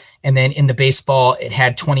made. And then in the baseball, it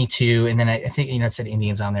had 22. And then I think, it said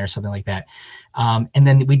Indians on there or something like that. And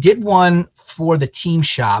then we did one for the team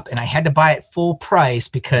shop, and I had to buy it full price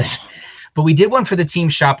but we did one for the team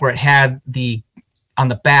shop where it had on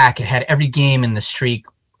the back, it had every game in the streak,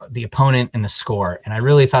 the opponent and the score. And I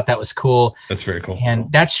really thought that was cool. That's very cool.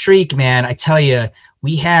 And that streak, man, I tell you,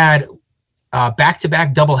 we had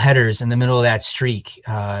back-to-back double headers in the middle of that streak.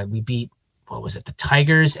 We beat, what was it, the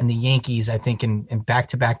Tigers and the Yankees, I think, in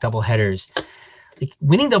back-to-back doubleheaders. Like,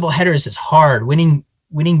 winning doubleheaders is hard. Winning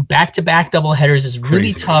back-to-back doubleheaders is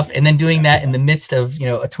really tough, and then doing that in the midst of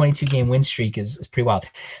a 22-game win streak is pretty wild.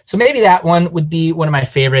 So maybe that one would be one of my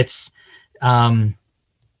favorites.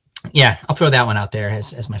 I'll throw that one out there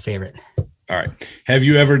as my favorite. All right. Have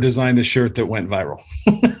you ever designed a shirt that went viral?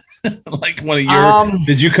 Like one of your?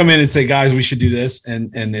 Did you come in and say, guys, we should do this,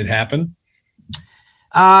 and it happened?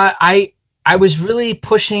 I was really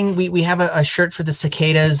pushing. We have a shirt for the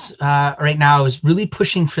cicadas right now. I was really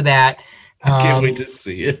pushing for that. I can't wait to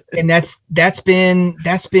see it. And that's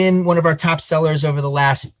been one of our top sellers over the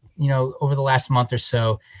last month or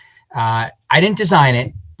so. I didn't design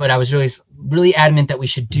it, but I was really adamant that we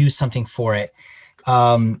should do something for it.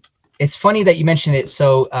 It's funny that you mentioned it.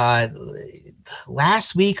 So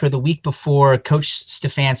last week or the week before, Coach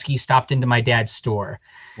Stefanski stopped into my dad's store.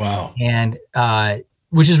 Wow. And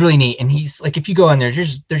which is really neat. And he's like, if you go in there,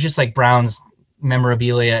 there's just like Browns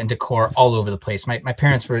memorabilia and decor all over the place. My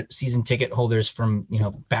parents were season ticket holders from,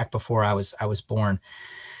 back before I was born.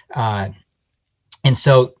 And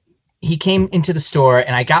so he came into the store,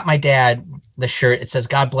 and I got my dad the shirt. It says,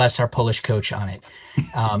 "God bless our Polish coach" on it.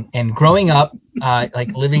 And growing up,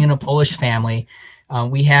 like living in a Polish family,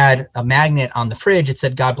 we had a magnet on the fridge. It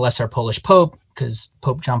said, "God bless our Polish Pope," because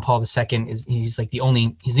Pope John Paul II he's the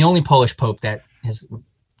only Polish Pope that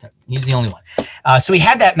he's the only one. So we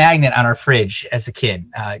had that magnet on our fridge as a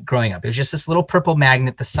kid, growing up. It was just this little purple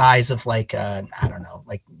magnet, the size of like, I don't know,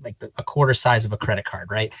 like a quarter size of a credit card.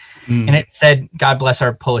 Right. And it said, "God bless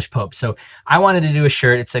our Polish Pope." So I wanted to do a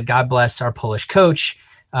shirt. It said, "God bless our Polish coach,"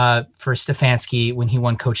 for Stefanski when he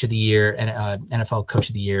won Coach of the Year and NFL Coach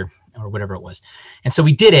of the Year or whatever it was. And so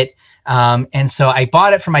we did it. And so I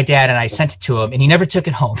bought it for my dad and I sent it to him, and he never took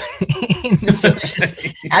it home. So it's just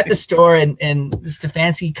at the store, and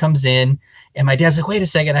Stefanski comes in, and my dad's like, "Wait a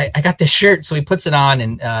second, I got this shirt." So he puts it on,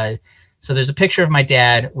 and so there's a picture of my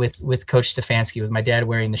dad with Coach Stefanski, with my dad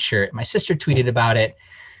wearing the shirt. My sister tweeted about it.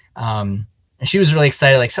 And she was really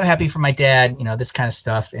excited, like, so happy for my dad, this kind of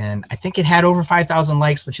stuff. And I think it had over 5,000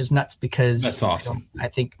 likes, which is nuts, because that's awesome. I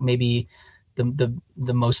think maybe the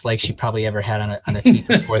most likes she probably ever had on a tweet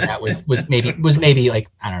before that was maybe like,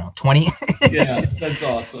 I don't know, 20. Yeah, that's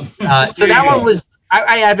awesome. So that one was,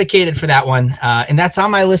 I advocated for that one, and that's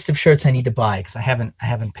on my list of shirts I need to buy, because I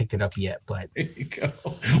haven't picked it up yet. But there you go.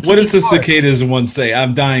 What does the cicadas one say?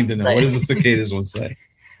 I'm dying to know. Right. What does the cicadas one say?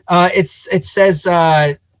 It says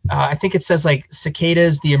I think it says like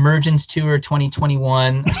Cicadas, the Emergence Tour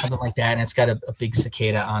 2021 or something like that, and it's got a big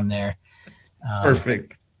cicada on there.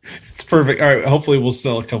 Perfect. It's perfect. All right. Hopefully we'll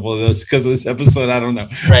sell a couple of those because of this episode. I don't know.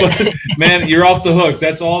 Right. But, man, you're off the hook.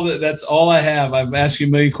 That's all I have. I've asked you a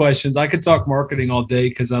million questions. I could talk marketing all day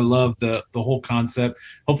because I love the whole concept.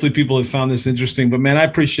 Hopefully people have found this interesting. But, man, I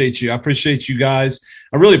appreciate you. I appreciate you guys.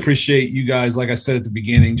 I really appreciate you guys, like I said at the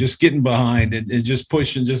beginning, just getting behind and just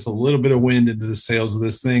pushing just a little bit of wind into the sails of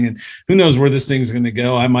this thing. And who knows where this thing's going to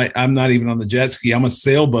go. I'm not even on the jet ski. I'm a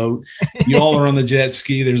sailboat. You all are on the jet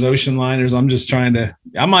ski. There's ocean liners. I'm just trying to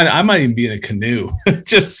 – I might even be in a canoe,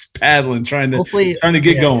 just paddling, trying to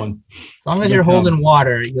get going. As long as you're holding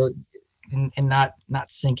water, and not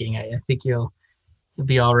sinking, I think you'll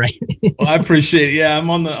be all right. Well, I appreciate it. Yeah, I'm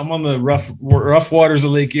on the rough waters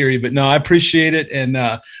of Lake Erie, but no, I appreciate it, and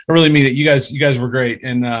I really mean it. You guys were great,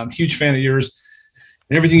 and I'm a huge fan of yours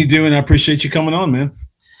and everything you do, and I appreciate you coming on, man.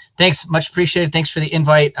 Thanks, much appreciated. Thanks for the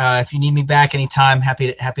invite. If you need me back anytime,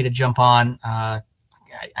 happy to jump on.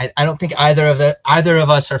 I don't think either of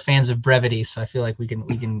us are fans of brevity, so I feel like we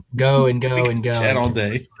can go and go and go. Chat all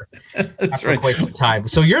day. That's right. Quite some time.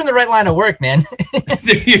 So you're in the right line of work, man.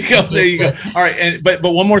 There you go. There you go. All right, but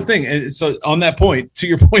one more thing. And so on that point, to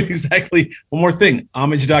your point exactly. One more thing.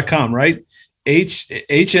 Homage.com, right?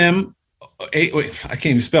 HM. Wait, I can't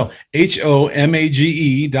even spell.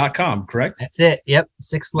 HOMAGE.com, correct? That's it. Yep,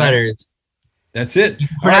 6 letters. That's it. You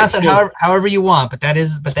can pronounce it however you want, but that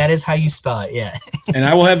is how you spell it. Yeah. And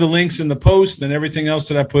I will have the links in the post and everything else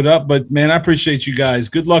that I put up. But man, I appreciate you guys.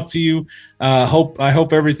 Good luck to you. I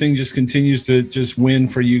hope everything just continues to just win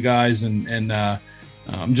for you guys. And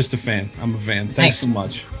I'm just a fan. I'm a fan. Thanks so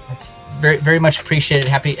much. That's very, very much appreciated.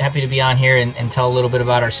 Happy to be on here and tell a little bit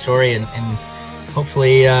about our story and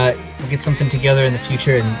hopefully we'll get something together in the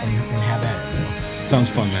future and have at it. So sounds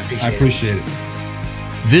fun, man. I appreciate it.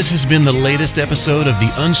 This has been the latest episode of the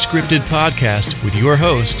Unscripted podcast with your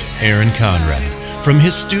host, Aaron Conrad, from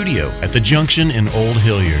his studio at the Junction in Old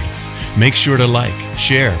Hilliard. Make sure to like,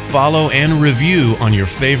 share, follow, and review on your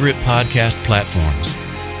favorite podcast platforms.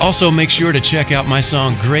 Also, make sure to check out my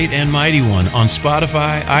song Great and Mighty One on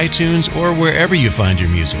Spotify, iTunes, or wherever you find your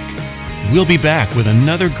music. We'll be back with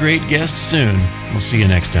another great guest soon. We'll see you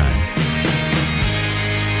next time.